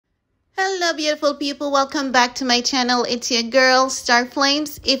Hello beautiful people, welcome back to my channel. It's your girl Star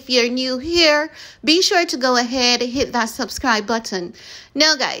Flames. If you're new here, be sure to go ahead and hit that subscribe button.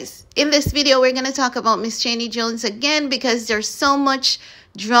 Now guys, in this video we're going to talk about Miss Chaney Jones again because there's so much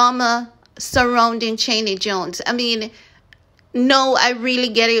drama surrounding Chaney Jones. I mean, no, I really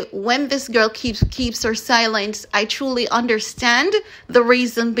get it. When this girl keeps her silence, I truly understand the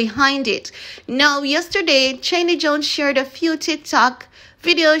reason behind it. Now, yesterday, Chaney Jones shared a few TikTok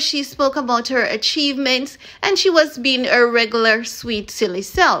videos. She spoke about her achievements, and she was being her regular, sweet, silly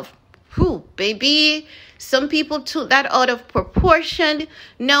self. Whew, baby. Some people took that out of proportion.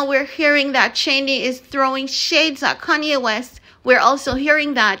 Now we're hearing that Chaney is throwing shades at Kanye West. We're also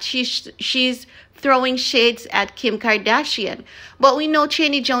hearing that she's throwing shades at Kim Kardashian. But we know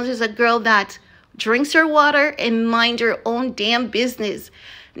Chaney Jones is a girl that drinks her water and mind her own damn business.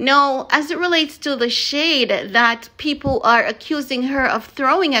 Now, as it relates to the shade that people are accusing her of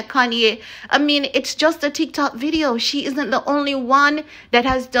throwing at Kanye, I mean, it's just a TikTok video. She isn't the only one that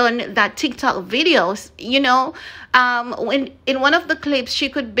has done that TikTok videos, you know. When in one of the clips, you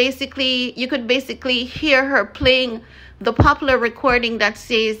could basically hear her playing the popular recording that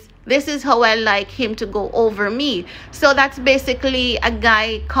says, "This is how I like him to go over me." So that's basically a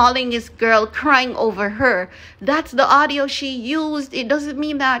guy calling his girl, crying over her. That's the audio she used. It doesn't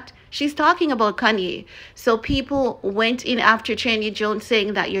mean that she's talking about Kanye. So people went in after Chaney Jones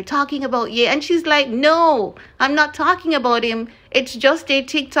saying that you're talking about Ye. And she's like, no, I'm not talking about him. It's just a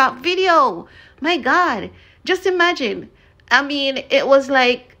TikTok video. My God, just imagine. I mean, it was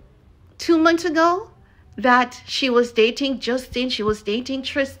like 2 months ago that she was dating Justin, she was dating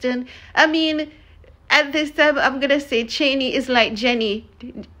Tristan. I mean, at this time, I'm going to say Chaney is like Jenny.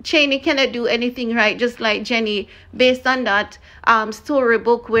 Chaney cannot do anything right, just like Jenny, based on that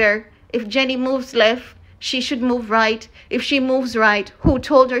storybook where if Jenny moves left, she should move right. If she moves right, who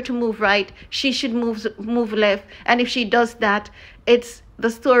told her to move right? She should move left. And if she does that, it's the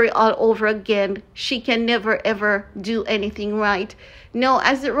story all over again. She can never ever do anything right. No,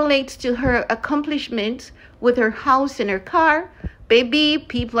 as it relates to her accomplishments with her house and her car, baby,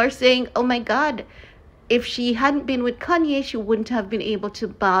 people are saying, oh my God, if she hadn't been with Kanye, she wouldn't have been able to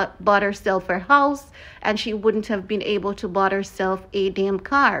bought herself her house, and she wouldn't have been able to bought herself a damn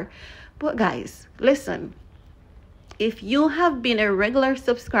car. But guys, listen, if you have been a regular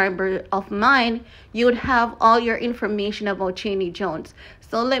subscriber of mine, you would have all your information about Chaney Jones.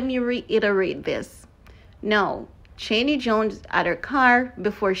 So let me reiterate this. No, Chaney Jones had her car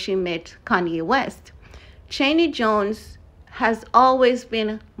before she met Kanye West. Chaney Jones has always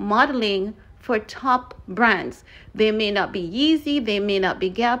been modeling for top brands. They may not be Yeezy, they may not be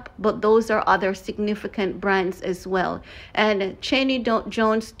Gap, but those are other significant brands as well. And Chaney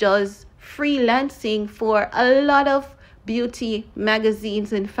Jones does freelancing for a lot of beauty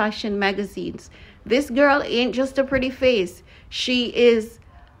magazines and fashion magazines. This girl ain't just a pretty face. She is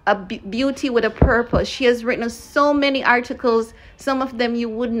a beauty with a purpose. She has written so many articles. Some of them you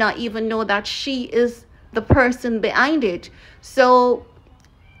would not even know that she is the person behind it. So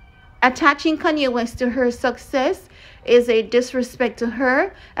attaching Kanye West to her success is a disrespect to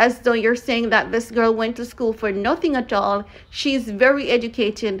her, as though you're saying that this girl went to school for nothing at all. She's very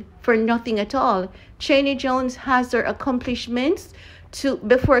educated for nothing at all. Chaney Jones has her accomplishments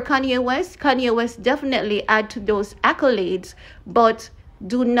before Kanye West. Kanye West definitely add to those accolades, but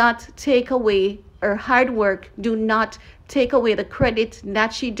do not take away her hard work. Do not take away the credit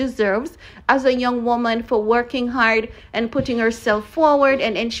that she deserves as a young woman for working hard and putting herself forward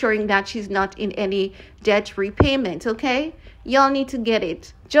and ensuring that she's not in any debt repayment, okay? Y'all need to get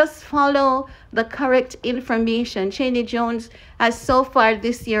it. Just follow the correct information. Chaney Jones has so far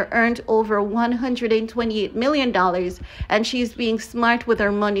this year earned over $128 million, and she's being smart with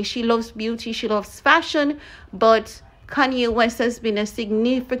her money. She loves beauty, she loves fashion, but Kanye West has been a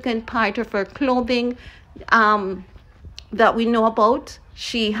significant part of her clothing that we know about.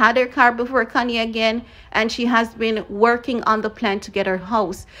 She had her car before Kanye again, and she has been working on the plan to get her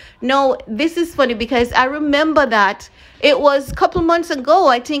house. No, this is funny because I remember that it was a couple months ago.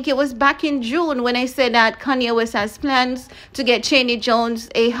 I think it was back in June when I said that Kanye West has plans to get Chaney Jones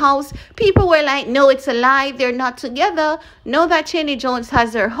a house. People were like, no, it's a lie. They're not together. Know that Chaney Jones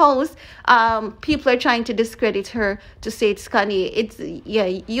has her house. People are trying to discredit her to say it's Kanye. Yeah,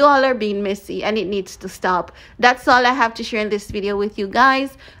 you all are being messy and it needs to stop. That's all I have to share in this video with you guys.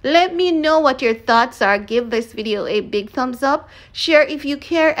 Let me know what your thoughts are. Give this video a big thumbs up. Share if you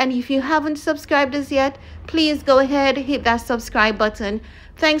care, and if you haven't subscribed as yet, please go ahead, hit that subscribe button.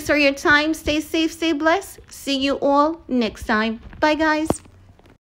 Thanks for your time. Stay safe, stay blessed. See you all next time. Bye, guys.